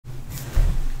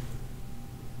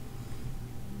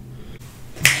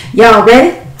Y'all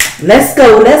ready? Let's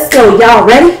go, let's go. Y'all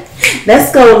ready?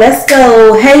 Let's go, let's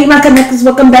go. Hey, my connectors,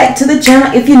 welcome back to the channel.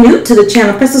 If you're new to the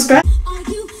channel, press subscribe.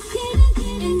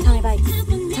 Tommy bites,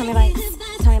 Tommy bites,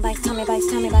 Tommy bites, Tommy bites,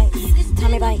 Tommy bites,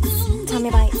 Tommy bites, Tommy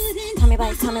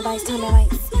bites, Tommy bites, Tommy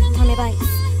bites, Tommy bites,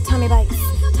 Tommy bites,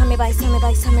 Tommy bites, Tommy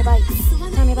bites, Tommy bites, Tommy bites,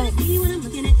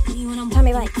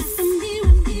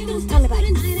 Tommy bites, Tommy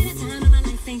bites, Tommy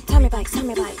bites, Tommy bites,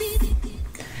 Tommy bites.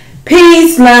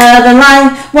 Peace, love, and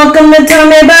life. Welcome to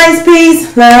Tommy Bites.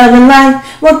 Peace, love, and life.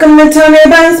 Welcome to Tommy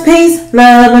Bites. Peace,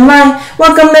 love, and life.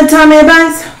 Welcome to Tommy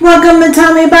Bites. Welcome to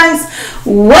Tommy Bites.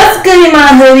 What's good,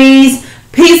 my hoodies?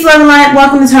 Peace, love, and light.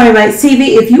 Welcome to Tommy Bites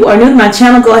TV. If you are new to my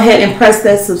channel, go ahead and press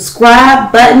that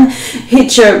subscribe button.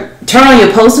 Turn on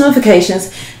your post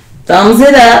notifications. Thumbs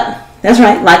it up. That's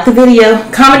right. Like the video.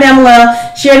 Comment down below.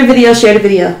 Share the video. Share the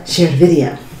video. Share the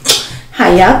video. How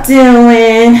y'all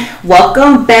doing?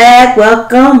 Welcome back.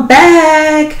 Welcome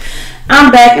back.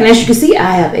 I'm back, and as you can see,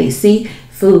 I have a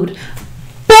seafood bowl.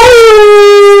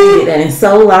 I ain't did that in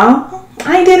so long.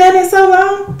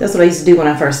 That's what I used to do when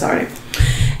I first started.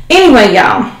 Anyway,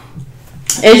 y'all,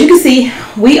 as you can see,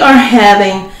 we are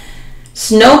having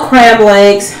snow crab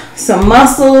legs, some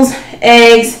mussels,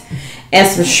 eggs, and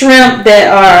some shrimp that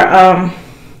are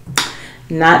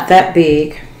not that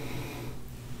big.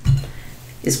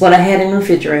 It's what I had in the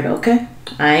refrigerator, okay?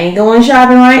 I ain't going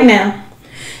shopping right now.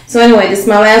 So anyway, this is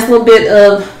my last little bit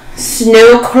of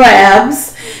snow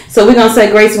crabs. So we're going to say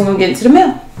grace and we're going to get into the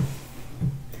meal.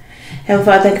 Heavenly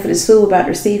Father, thank you for this food we're about to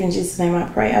receive. In Jesus' name I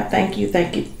pray. I thank you,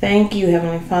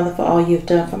 Heavenly Father, for all you've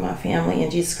done for my family.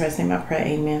 In Jesus Christ's name I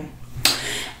pray. Amen.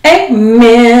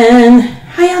 Amen.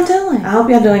 How y'all doing? I hope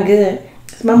y'all doing good.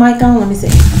 Is my mic on? Let me see.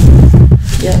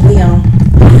 Yeah, we on.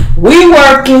 We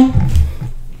working.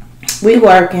 We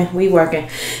working.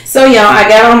 So y'all, I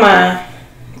got on my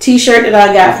t-shirt that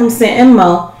I got from Scent and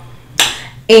Mo,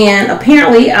 and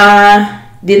apparently I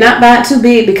did not buy it too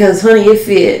big because, honey, it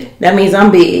fit. That means I'm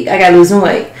big. I gotta lose some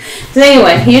weight. So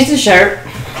anyway, here's the shirt.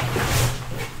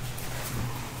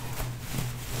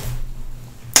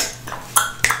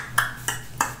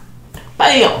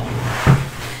 Bam.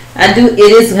 It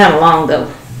is kind of long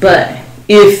though, but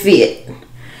it fit.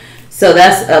 So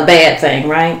that's a bad thing,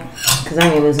 right? Because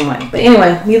I ain't losing weight. But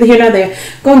anyway, neither here nor there.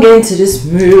 Gonna get into this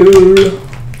meal.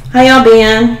 How y'all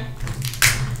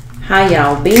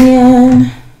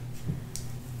been?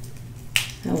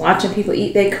 I'm watching people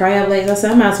eat their crab legs. I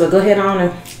said I might as well go ahead on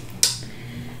and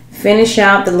finish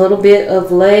out the little bit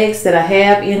of legs that I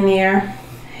have in there.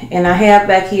 And I have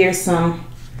back here some,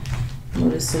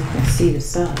 let me see if you can see the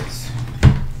sauce.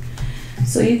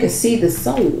 So you can see the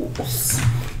sauce.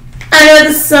 I got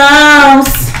the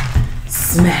sauce.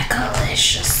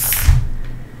 Smackalicious.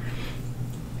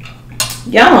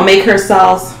 Y'all gonna make her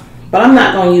sauce, but I'm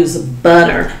not gonna use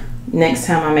butter next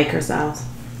time I make her sauce.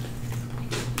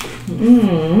 I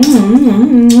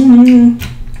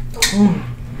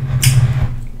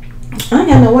ain't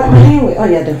got no wipe my hand with. Oh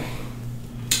yeah, I do.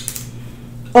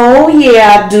 Oh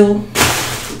yeah, I do.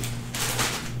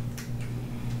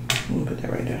 Let me put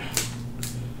that right there.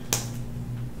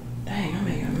 Dang, I'm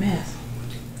making a mess.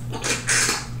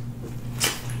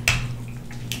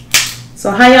 So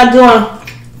how y'all doing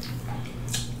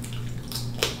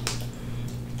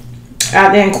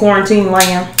out there in quarantine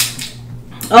land?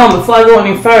 Oh, before I go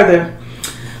any further,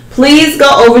 please go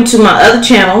over to my other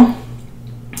channel,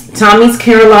 Tommy's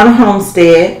Carolina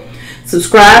Homestead.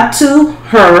 Subscribe to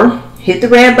her. Hit the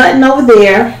red button over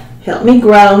there. Help me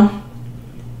grow.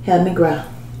 Help me grow.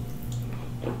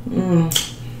 Ooh.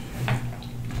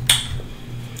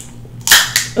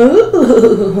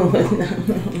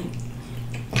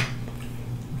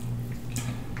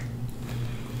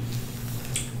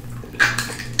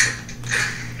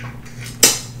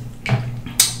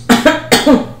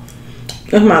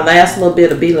 This is my last little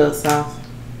bit of B-Love sauce.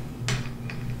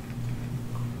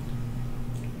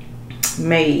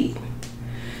 Made.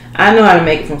 I know how to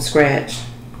make it from scratch.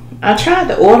 I tried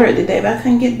to order it today, but I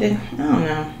couldn't get the, I don't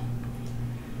know.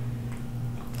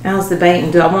 I was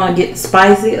debating, do I want to get the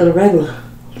spicy or the regular?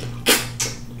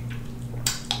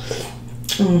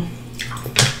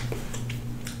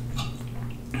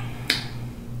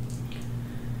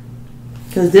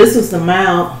 Because this was the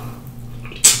mild.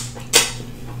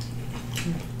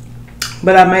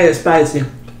 But I made it spicy.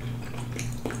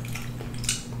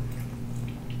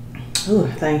 Ooh,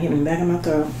 that thing hit me back in my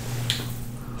throat.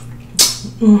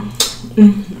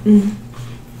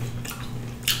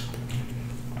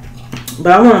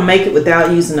 But I want to make it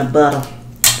without using the butter.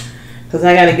 Because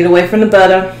I got to get away from the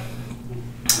butter.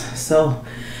 So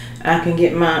I can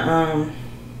get my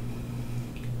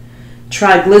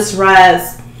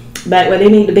triglycerides back where they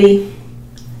need to be.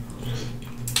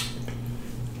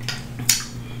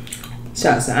 So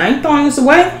I ain't throwing this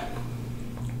away.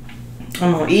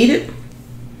 I'm gonna eat it.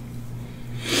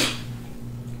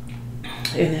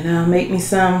 And then I'll make me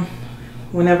some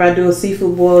whenever I do a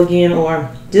seafood boil again, or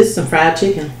just some fried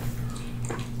chicken.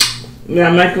 Yeah,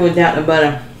 I'm making without the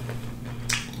butter.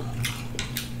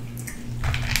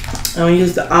 I'm gonna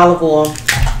use the olive oil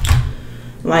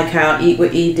like how Eat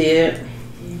What E did.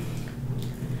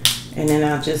 And then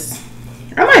I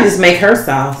might just make her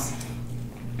sauce.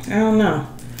 I don't know.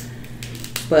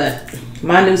 But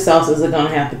my new sauces are gonna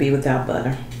have to be without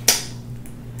butter.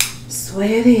 That's the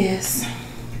way it is.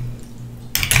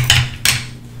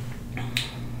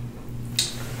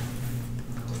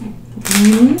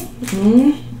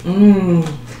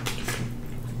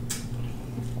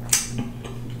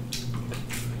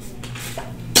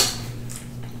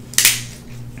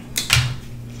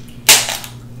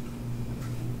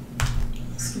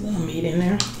 There's a little meat in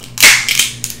there.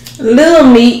 A little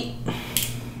meat. I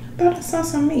thought I saw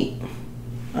some meat.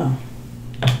 Oh.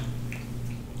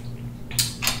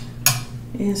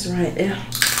 It's right there.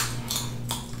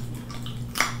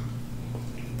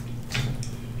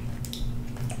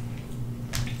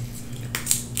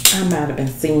 I might have been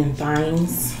seeing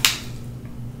things.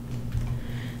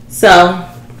 So,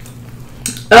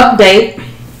 update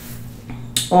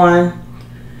on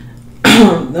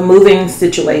the moving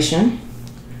situation.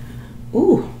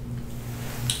 Ooh.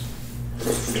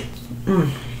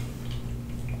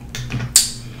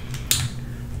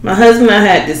 My husband and I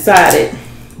had decided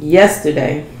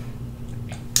yesterday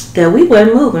that we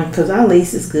wasn't moving because our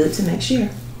lease is good to next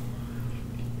year.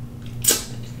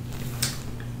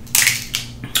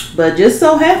 But just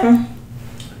so happened,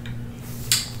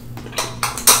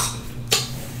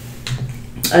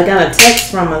 I got a text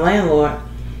from a landlord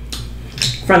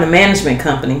from the management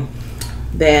company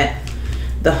that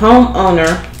the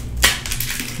homeowner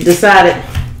decided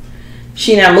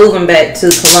she not moving back to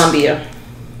Columbia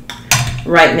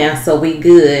right now, so we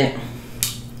good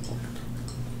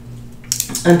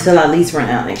until our lease run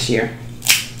out next year.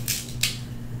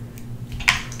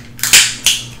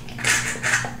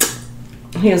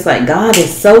 He was like, God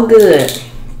is so good.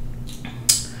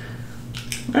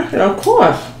 I said, of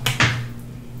course.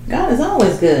 God is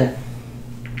always good.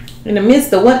 In the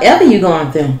midst of whatever you're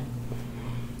going through.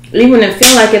 Even if it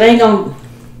feel like it ain't going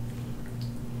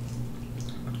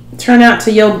to turn out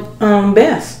to your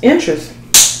best interest.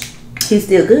 He's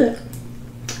still good.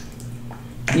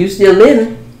 You still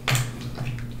living.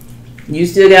 You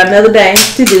still got another day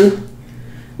to do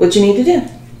what you need to do.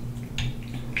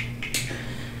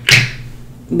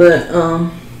 But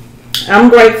I'm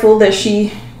grateful that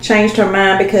she changed her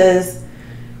mind because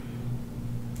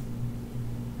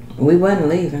we wasn't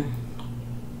leaving.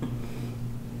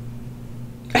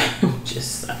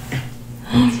 Just saying.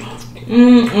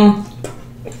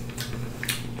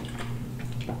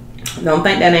 Don't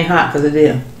think that ain't hot because it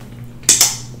is.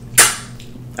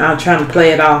 I was trying to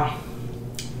play it off.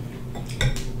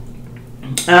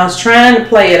 I was trying to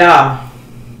play it off.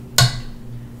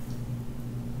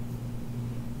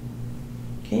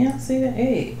 Can y'all see the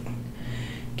egg?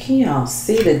 Can y'all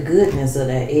see the goodness of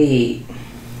that egg?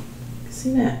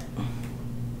 See that?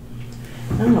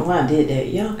 I don't know why I did that.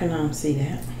 Y'all can see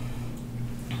that.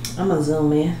 I'm gonna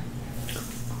zoom in.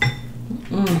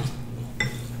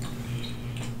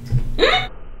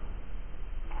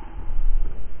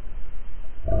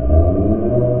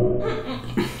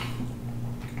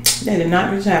 That did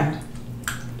not just happen.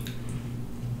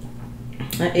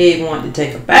 That egg wanted to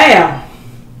take a bath.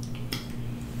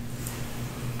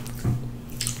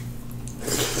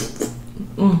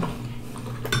 Ooh.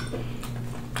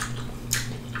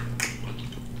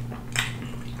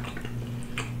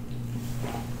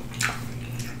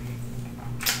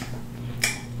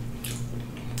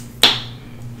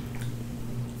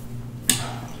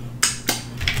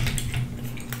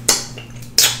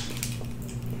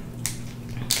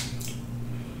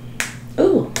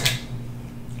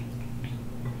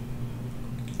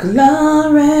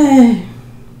 Glory.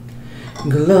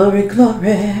 Glory,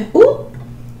 glory. Ooh.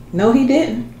 No, he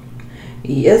didn't.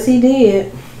 Yes, he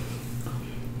did.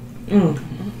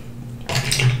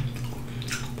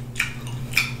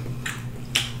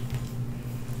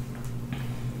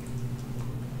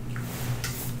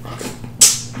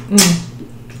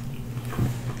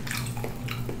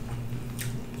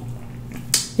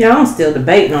 Yeah, I'm still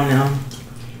debating on them.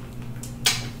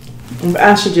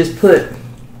 I should just put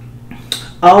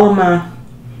all of my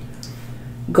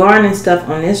gardening stuff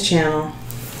on this channel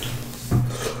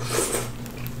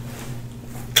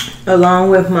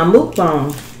along with my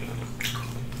mukbang.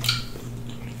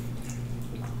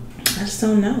 just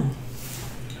don't know.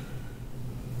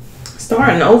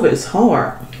 Starting over is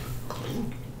hard.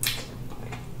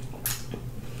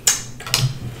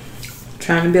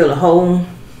 Trying to build a whole,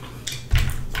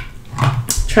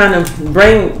 trying to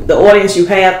bring the audience you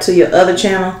have to your other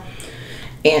channel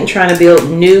and trying to build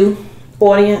new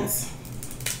audience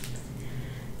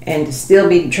and to still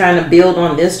be trying to build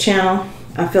on this channel.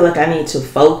 I feel like I need to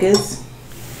focus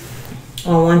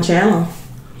on one channel.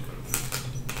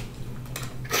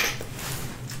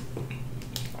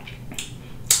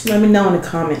 Let me know in the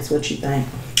comments what you think.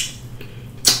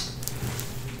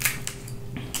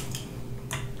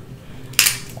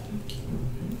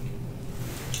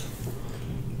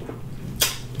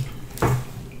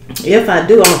 If I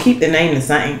do, I'm going to keep the name the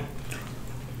same.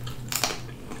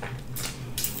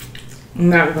 I'm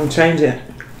not going to change it.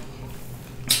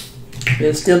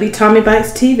 It'll still be Tommy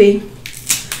Bites TV.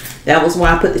 That was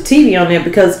why I put the TV on there,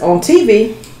 because on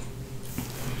TV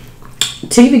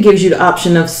gives you the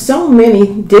option of so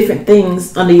many different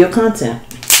things under your content.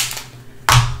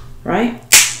 Right?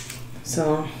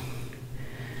 So,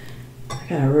 I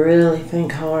got to really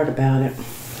think hard about it.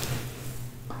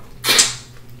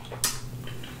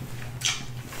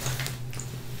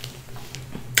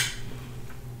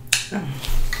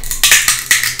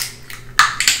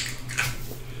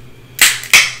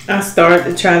 I started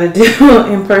to try to do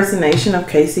an impersonation of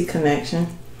Casey Connection,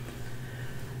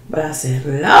 but I said,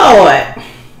 Lord,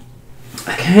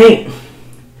 I can't.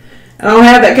 I don't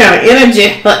have that kind of energy.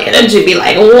 Her energy be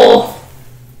like, whoa.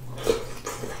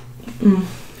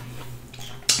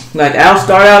 Like, I'll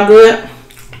start out good,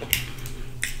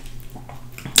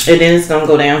 and then it's gonna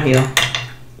go downhill.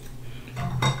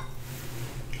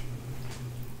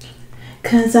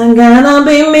 'Cause I'm gonna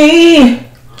be me.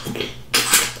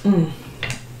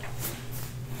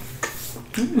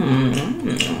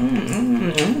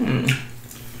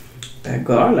 That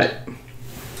garlic.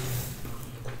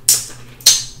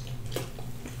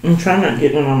 I'm trying not to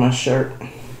get it on my shirt.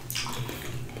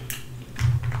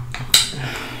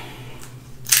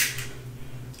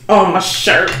 On my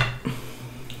shirt.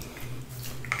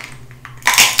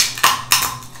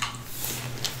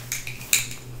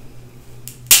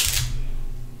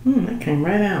 That came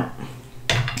right out.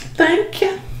 Thank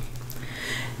you.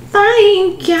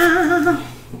 Thank you.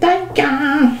 Thank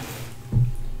you.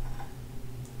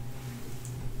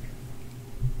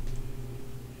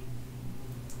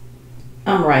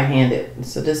 I'm right-handed,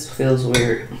 so this feels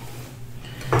weird.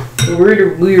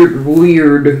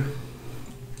 Weird.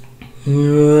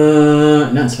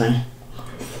 That's fine.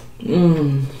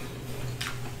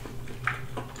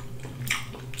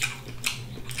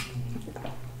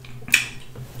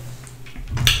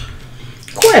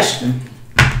 Question.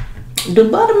 Do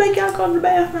butter make y'all go to the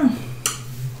bathroom?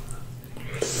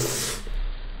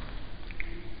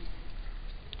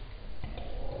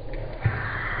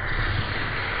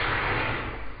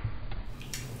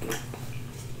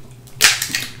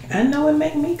 I know it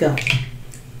make me go.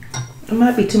 It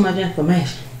might be too much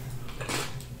information.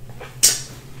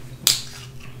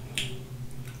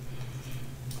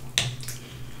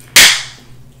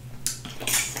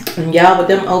 And y'all, with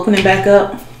them opening back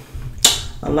up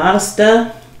a lot of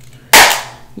stuff,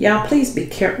 y'all please be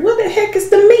careful. What the heck is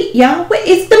the meat, y'all? What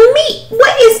is the meat?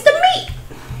 What is the meat?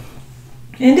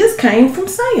 And this came from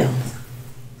Sam's.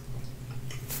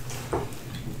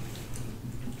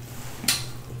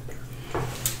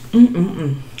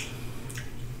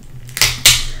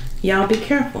 Y'all be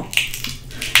careful.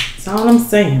 That's all I'm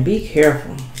saying. Be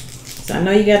careful. So I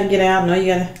know you got to get out. I know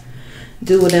you got to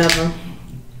do whatever.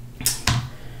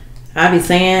 I be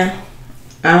saying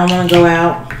I don't want to go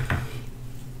out,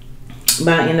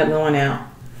 but I end up going out.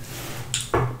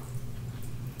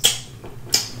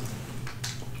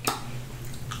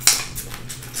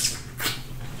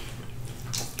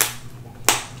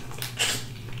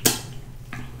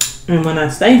 And when I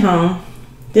stay home,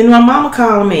 then my mama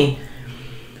calling me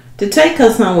to take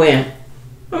her somewhere.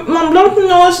 Mom, don't you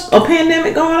know it's a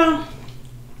pandemic going on?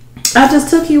 I just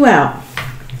took you out.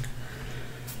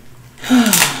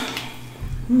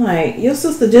 I'm like, your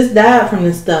sister just died from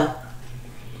this stuff.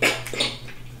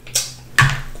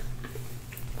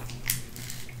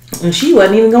 And she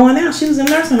wasn't even going out. She was in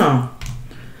nursing home.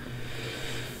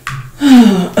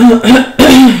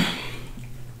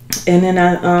 And then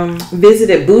I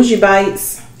visited Bougie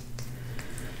Bites.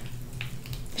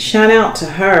 Shout out to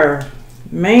her.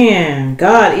 Man,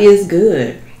 God is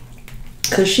good.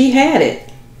 Because she had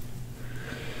it.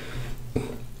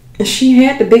 She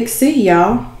had the big C,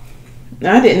 y'all.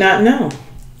 I did not know.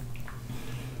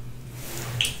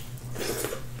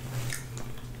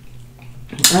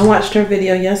 I watched her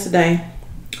video yesterday.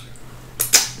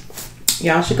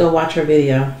 Y'all should go watch her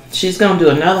video. She's gonna do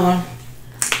another one.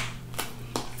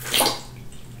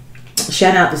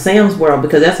 Shout out to Sam's World,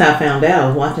 because that's how I found out. I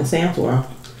was watching Sam's World.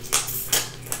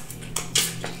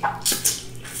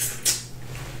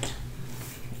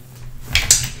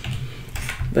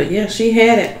 But yeah, she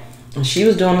had it. And she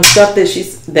was doing the stuff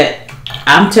that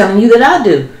I'm telling you that I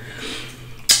do.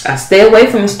 I stay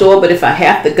away from the store, but if I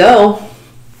have to go,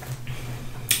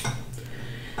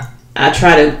 I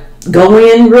try to go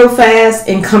in real fast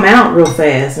and come out real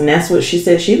fast. And that's what she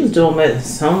said she was doing, but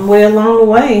somewhere along the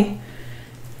way,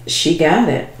 she got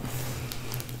it.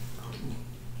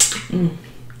 And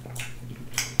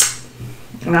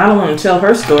I don't want to tell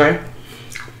her story,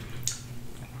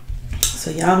 so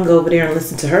y'all can go over there and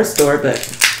listen to her story. But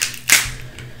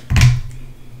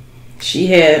she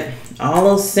had all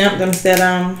those symptoms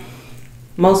that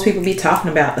most people be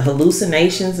talking about, the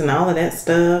hallucinations and all of that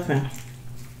stuff. And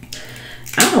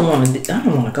I don't want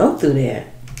to go through that.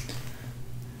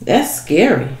 That's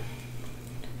scary.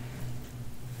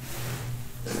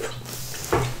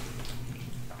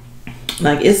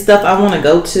 Like, it's stuff I want to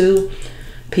go to.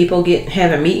 People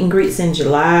having meet and greets in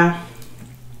July.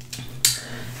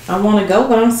 I want to go,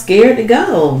 but I'm scared to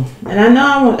go. And I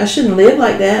know I shouldn't live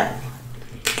like that.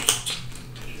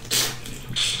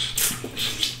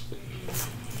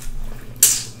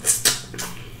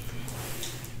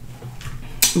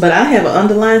 But I have an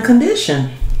underlying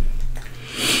condition.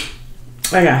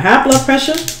 I got high blood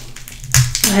pressure.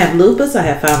 I have lupus. I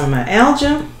have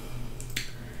fibromyalgia.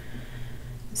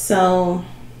 So,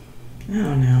 I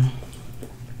don't know.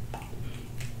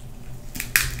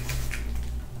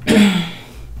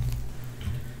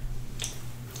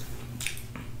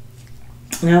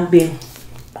 I'll be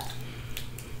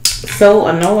so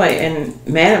annoyed and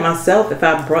mad at myself if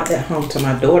I brought that home to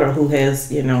my daughter, who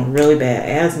has, really bad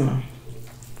asthma.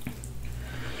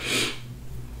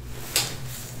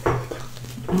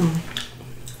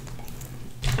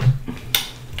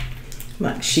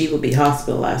 Like, she would be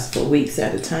hospitalized for weeks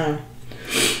at a time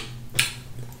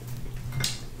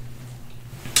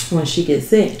when she gets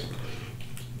sick.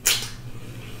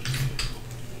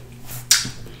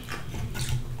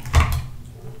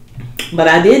 But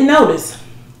I did notice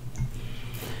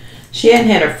she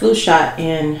hadn't had her flu shot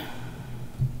in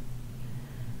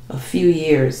a few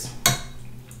years.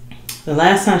 The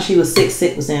last time she was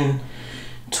sick was in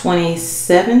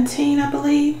 2017, I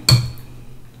believe.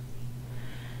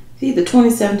 Either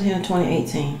 2017 or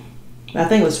 2018. I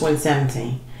think it was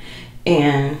 2017.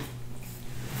 And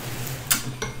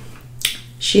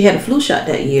she had a flu shot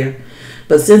that year.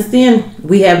 But since then,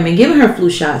 we haven't been giving her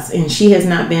flu shots. And she has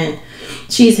not been,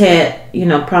 she's had,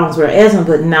 problems with her asthma,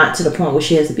 but not to the point where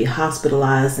she has to be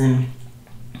hospitalized. And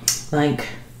like,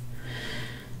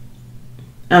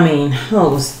 it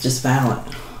was just violent.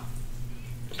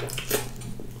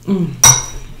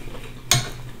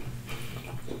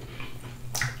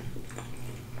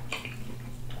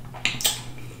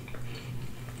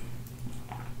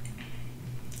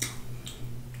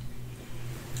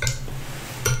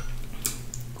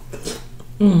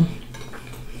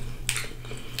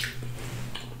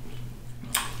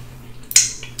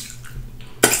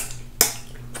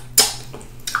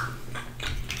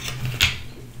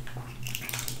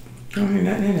 Oh, ain't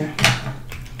nothing in there.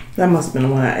 That must have been the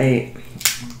one I ate.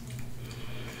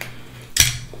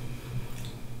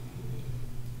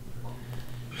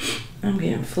 I'm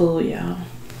getting full, y'all.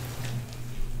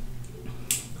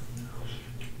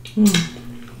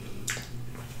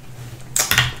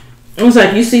 It's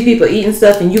like you see people eating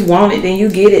stuff and you want it, then you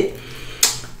get it.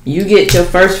 You get your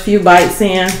first few bites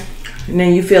in, and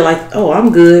then you feel like, oh,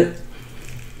 I'm good.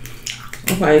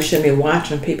 That's why you shouldn't be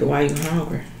watching people while you're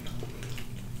hungry.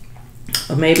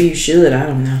 Or maybe you should, I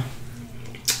don't know.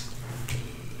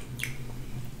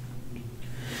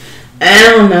 I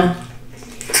don't know.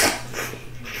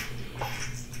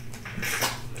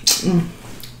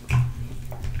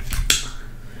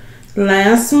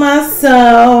 Bless my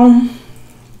soul.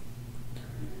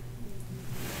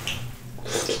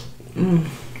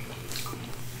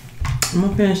 I'm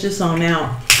gonna finish this on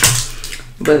out,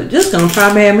 but just gonna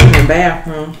probably have me in the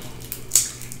bathroom.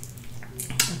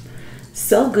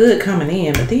 So good coming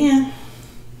in, but then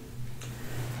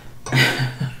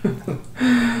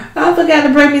I forgot to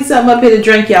bring me something up here to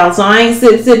drink, y'all. So I ain't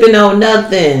sipping on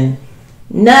nothing.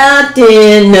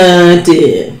 Nothing.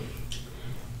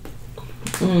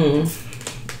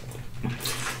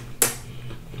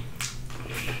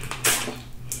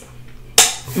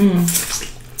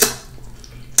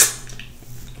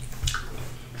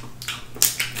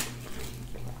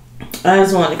 I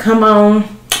just want to come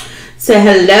on, say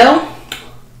hello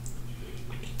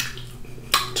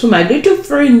to my little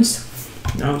friends.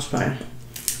 No, it's fine.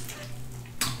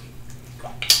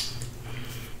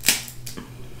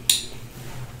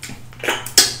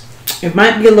 It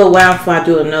might be a little while before I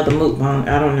do another mukbang.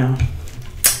 I don't know.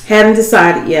 Haven't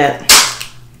decided yet.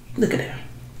 Look at that.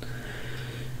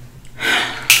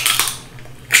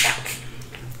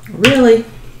 Really?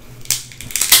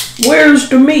 Where's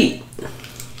the meat?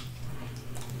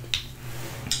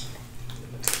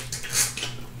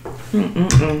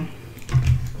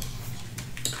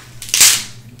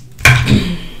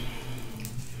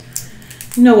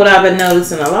 You know what I've been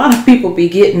noticing? A lot of people be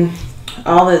getting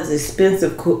all this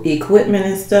expensive equipment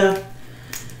and stuff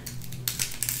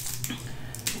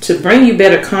to bring you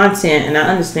better content, and I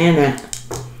understand that.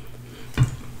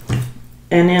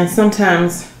 And then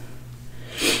sometimes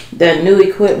that new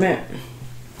equipment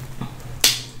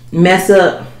mess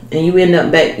up and you end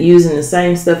up back using the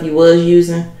same stuff you was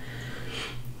using.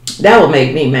 That would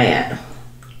make me mad.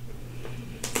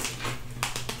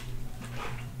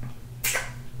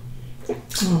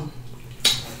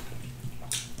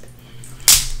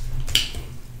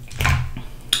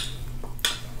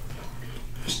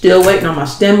 Still waiting on my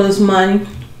stimulus money.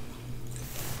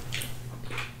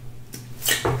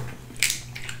 I'm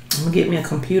gonna get me a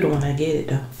computer when I get it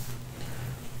though.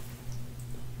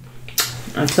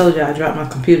 I told you I dropped my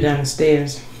computer down the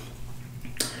stairs.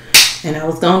 And I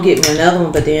was gonna get me another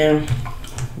one, but then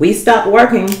we stopped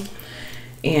working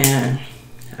and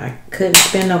I couldn't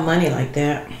spend no money like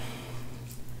that.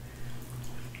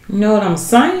 You know what I'm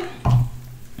saying?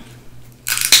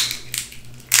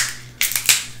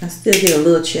 I still get a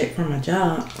little check from my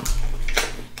job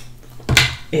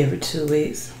every 2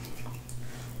 weeks.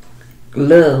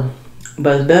 Little,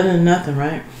 but it's better than nothing,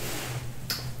 right?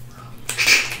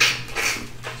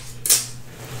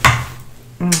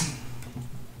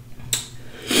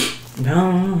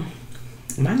 No,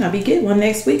 might not be getting one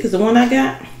next week because the one I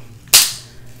got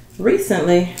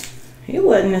recently, it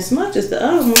wasn't as much as the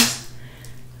other ones.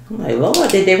 I'm like, Lord,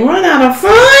 did they run out of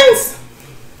funds?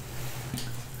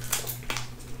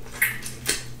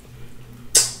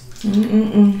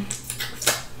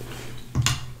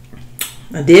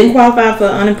 I didn't qualify for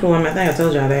unemployment. I think I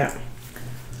told y'all that.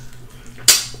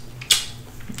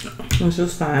 Which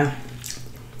was fine.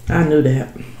 I knew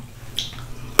that.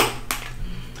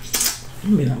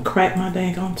 I'm gonna crack my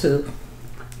dang on too.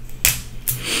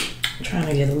 Trying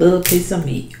to get a little piece of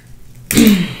meat.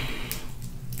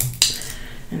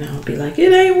 And I'll be like,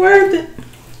 it ain't worth it.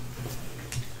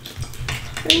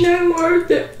 It ain't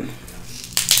worth it.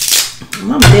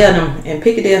 Mama Dad and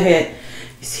Piccadilly had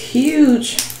this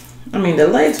huge, I mean the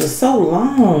legs were so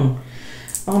long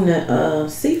on the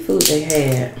seafood they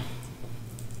had.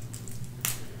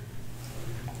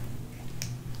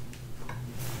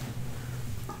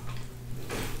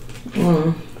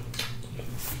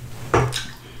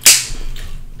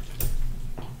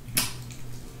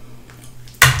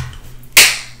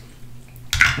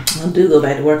 I do go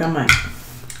back to work. I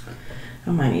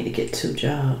might need to get 2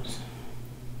 jobs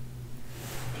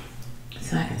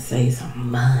so I can save some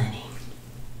money.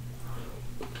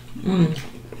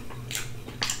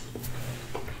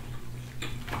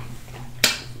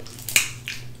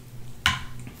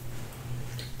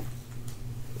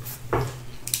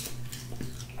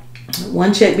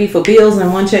 One check be for bills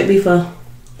and one check be for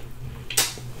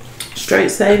straight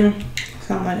saving,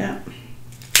 something like that.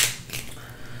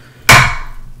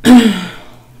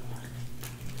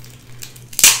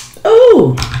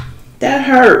 Oh, that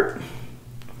hurt.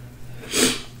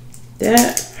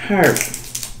 That hurt.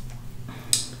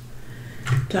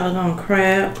 Doggone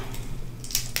crab.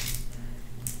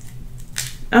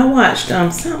 I watched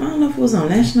something, I don't know if it was on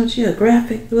National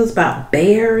Geographic. It was about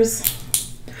bears.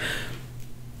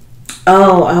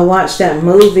 Oh, I watched that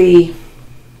movie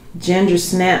Ginger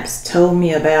Snaps told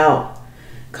me about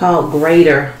called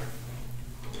Greater.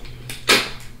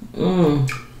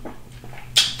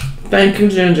 Thank you,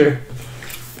 Ginger.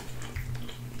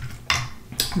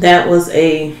 That was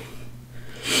a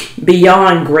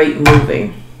beyond great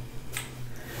movie.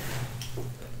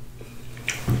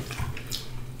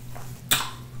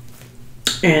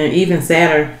 And even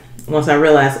sadder once I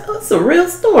realized, oh, it's a real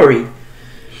story.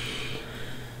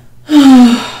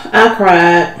 I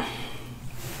cried.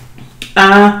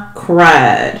 I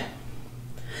cried.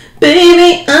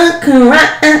 Baby, I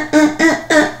cried.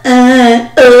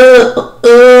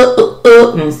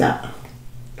 Let me stop.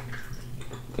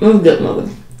 It was a good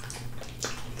movie.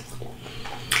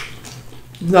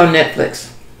 It's on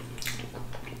Netflix.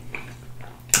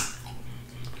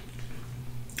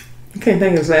 I can't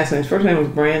think of his last name. His first name was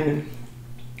Brandon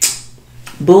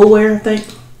Bullware, I think.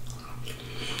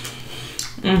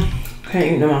 Can't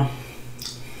eat no more.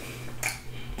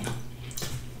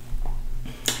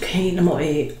 Can't eat no more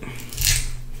egg.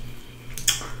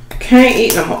 Can't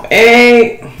eat no more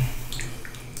egg.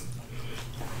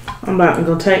 I'm about to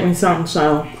go take me something,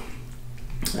 so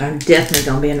I'm definitely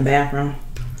gonna be in the bathroom.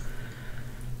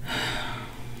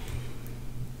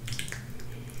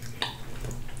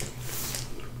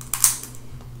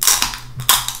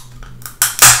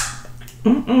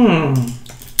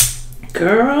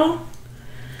 Girl,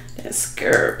 that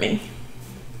scared me.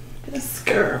 That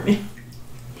scared me.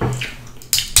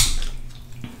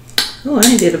 Oh, I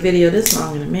ain't did a video this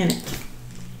long in a minute.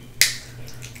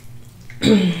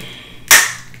 Good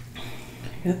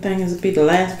thing is it'll be the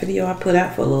last video I put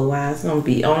out for a little while. It's gonna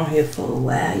be on here for a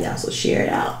while, y'all, so share it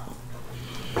out.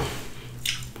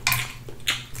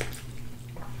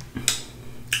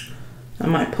 I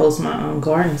might post my own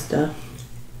garden stuff.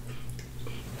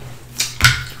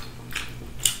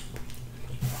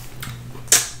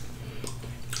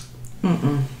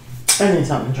 I need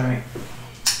something to drink.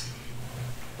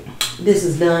 This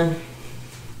is done.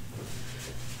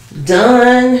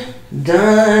 Done.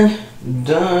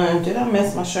 Did I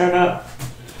mess my shirt up?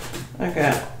 I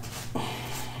got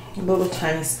a little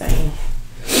tiny stain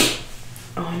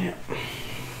on it.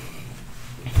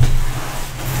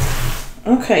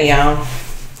 Okay, y'all.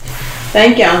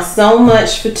 Thank y'all so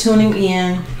much for tuning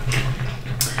in.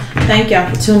 Thank y'all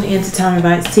for tuning in to Tommy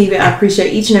Bites TV. I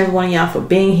appreciate each and every one of y'all for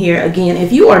being here. Again,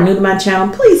 if you are new to my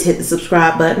channel, please hit the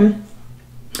subscribe button.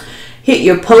 Hit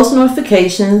your post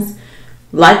notifications.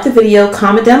 Like the video,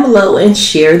 comment down below, and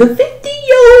share the video.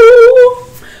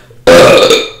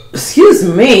 Excuse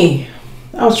me.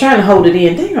 I was trying to hold it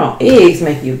in. Dang on, eggs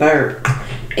make you burp.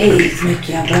 Eggs make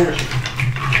you burp.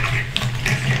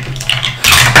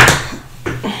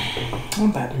 I'm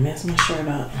about to mess my shirt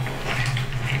up.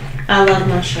 I love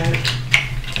my shirt.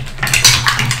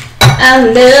 I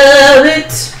love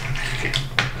it.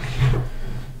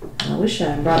 I wish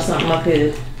I had brought something up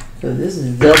here, because this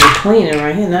is double cleaning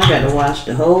right here. Now I got to wash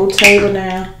the whole table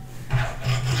down.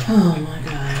 Oh my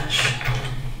gosh.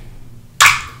 I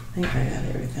think I got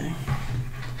everything.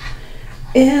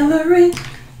 I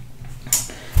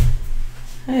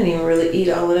didn't even really eat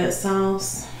all of that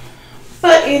sauce.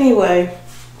 But anyway,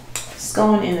 it's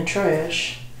going in the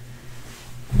trash.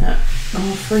 Not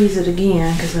gonna freeze it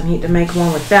again because I need to make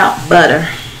one without butter.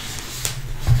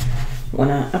 When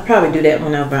I'll probably do that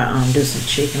whenever I do some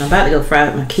chicken. I'm about to go fry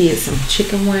with my kids some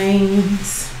chicken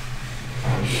wings.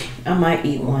 I might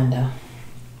eat one though.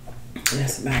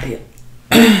 That's about it.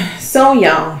 So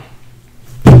y'all,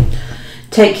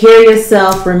 take care of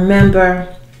yourself.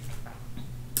 Remember,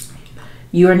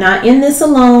 you are not in this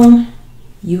alone.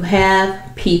 You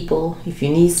have people. If you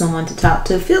need someone to talk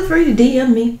to, feel free to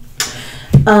DM me.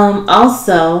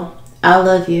 Also, I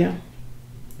love you.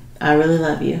 I really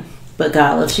love you. But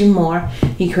God loves you more.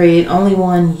 He created only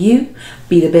one you.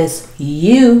 Be the best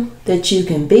you that you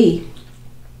can be.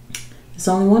 There's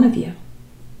only one of you.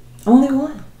 Only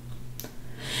one.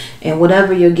 And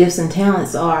whatever your gifts and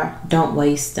talents are, don't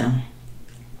waste them.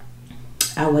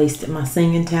 I wasted my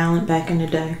singing talent back in the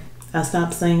day. I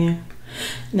stopped singing.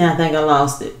 Now I think I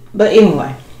lost it. But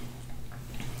anyway,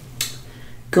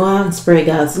 go out and spread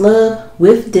God's love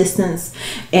with distance.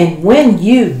 And when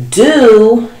you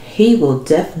do, He will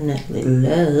definitely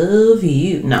love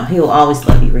you. No, He will always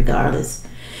love you regardless.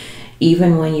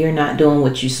 Even when you're not doing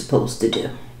what you're supposed to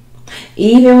do.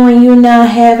 Even when you're not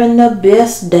having the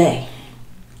best day.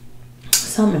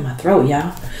 Something in my throat,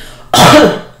 y'all.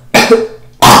 I'm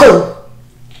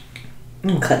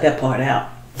going to cut that part out.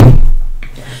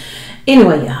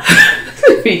 Anyway, y'all.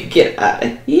 Let me get out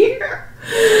of here.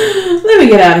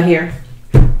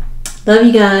 Love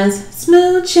you guys.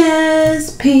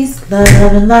 Smooches. Peace, love,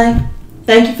 and light.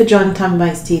 Thank you for joining Tommy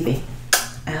Bites TV.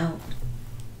 Out.